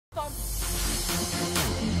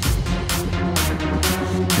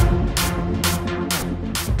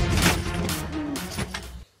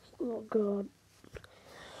god.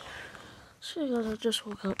 So guys, I just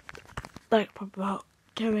woke up like probably about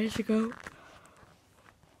 10 minutes ago.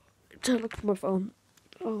 To look at my phone.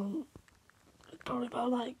 Probably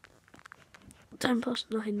about like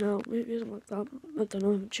 9:10 now, maybe something like that. I don't know,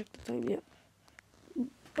 I haven't checked the time yet.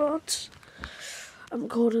 But I'm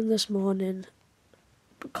recording this morning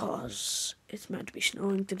because it's meant to be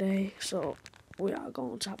snowing today, so we are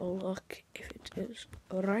going to have a look if it is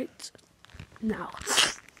right now.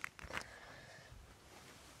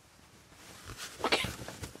 Okay,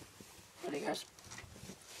 ready guys?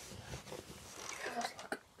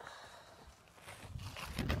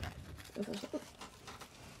 Give us a look.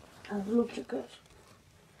 Have a look, guys.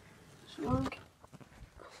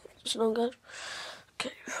 Snowing guys.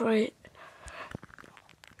 Okay, 3,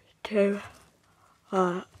 2,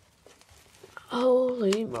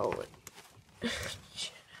 holy moly.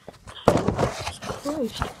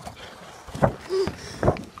 Christ.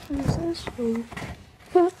 What is this for?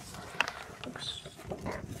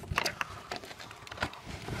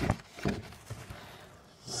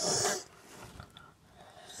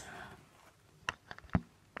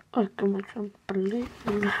 I got my trampoline.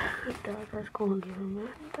 That's going to be me.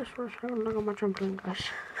 That's for sure. Look at my trampoline, guys.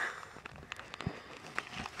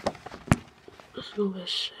 This is going to be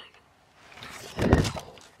sick.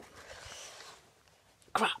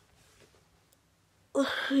 Crap.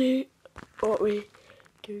 Let's see what we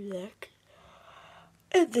do next.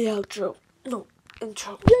 In the outro. No,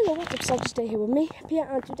 intro. Hello, welcome to Stay Here with me,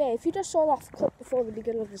 Pierre, and today, if you just saw that clip before the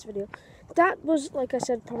beginning of this video, that was, like I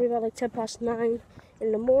said, probably about like 9:10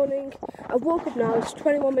 in the morning. I woke up now, it's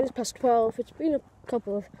 21 minutes past 12, it's been a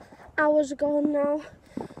couple of hours ago now.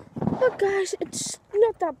 But guys, it's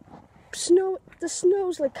not that snow, the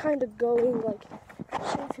snow's like kind of going, like,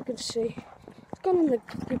 see if you can see. It's gone in the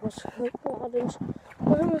people's gardens,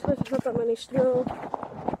 but it looks like it's not that many snow.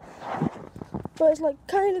 But it's like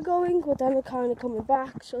kind of going, but then we're kind of coming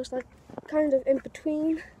back, so it's like kind of in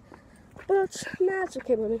between. But nah, it's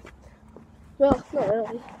okay with me. Well, not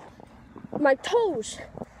really. My toes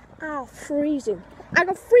are freezing. I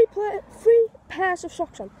got three pairs of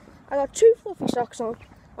socks on. I got 2 fluffy socks on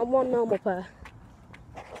and 1 normal pair.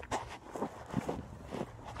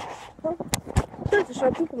 Oh, there's a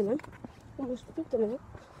sharp poop in them. Almost pooped in them.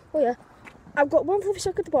 Oh yeah. I've got 1 fluffy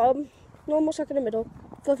sock at the bottom, normal sock in the middle,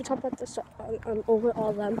 fluffy top at the and over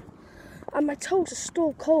all them. And my toes are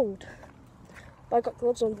still cold. But I got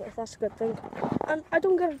gloves on, but that's a good thing. And I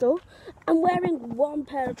don't get it though. I'm wearing 1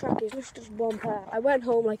 pair of trackies, it's just 1 pair. I went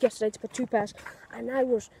home like yesterday to put 2 pairs, and I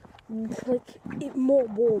was like more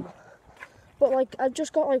warm. But like I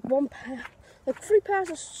just got like 1 pair, like 3 pairs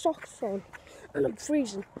of socks on, and I'm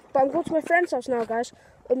freezing. But I'm going to my friend's house now, guys.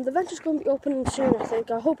 The venture's going to be opening soon, I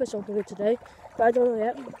think. I hope it's opening today, but I don't know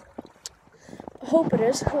yet. I hope it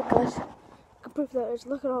is. Look, guys, I can prove that it is.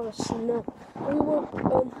 Look at all the snow. We all,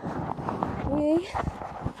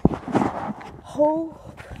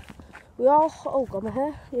 oh god, my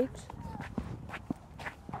hair, oops.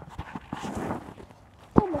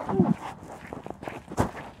 Oh my god.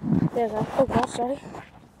 There we go. Oh god, sorry.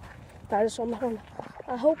 That is on my hand.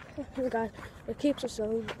 I hope, guys, it keeps us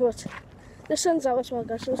on, but the sun's out as well,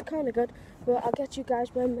 guys, so it's kind of good. But I'll get you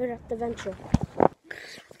guys when we're at the venture. I'm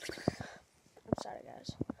sorry,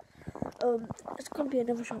 guys. It's gonna be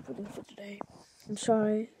another short video for today. I'm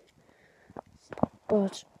sorry,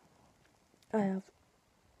 but I have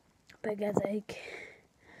a big headache.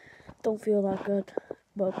 Don't feel that good,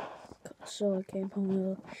 but so I came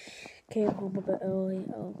home a bit early,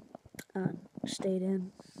 and stayed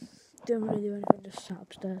in. Didn't really do anything, just sat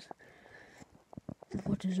upstairs,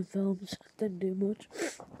 watching some films. Didn't do much,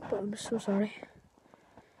 but I'm so sorry.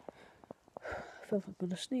 I feel like I'm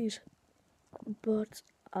gonna sneeze, but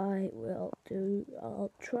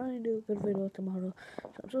I'll try and do a good video tomorrow. So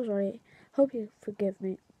I'm so sorry. Hope you forgive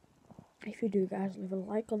me. If you do, guys, leave a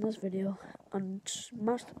like on this video and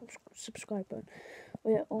smash the subscribe button.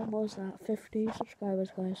 We're almost at 50 subscribers,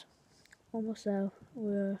 guys. Almost there.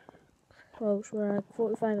 We're close. We're at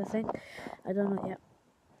 45, I think. I don't know yet.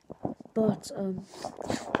 But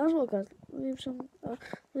as well, guys,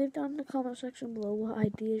 leave down in the comment section below what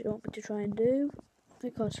ideas you want me to try and do,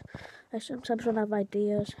 because I sometimes don't have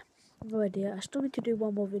ideas. No idea. I still need to do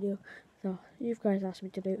 1 more video. So you guys asked me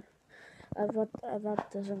to do. I've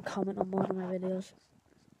had some comment on one of my videos.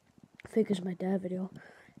 I think it's my dad video.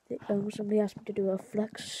 Somebody asked me to do a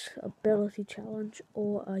flexibility challenge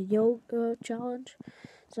or a yoga challenge.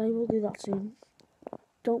 So I will do that soon.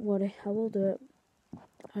 Don't worry, I will do it.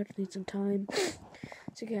 I just need some time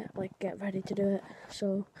to get ready to do it.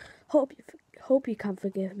 So Hope you can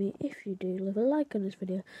forgive me. If you do, leave a like on this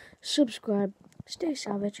video, subscribe, stay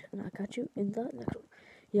savage, and I'll catch you in the next one.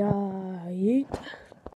 Yeah, yeet.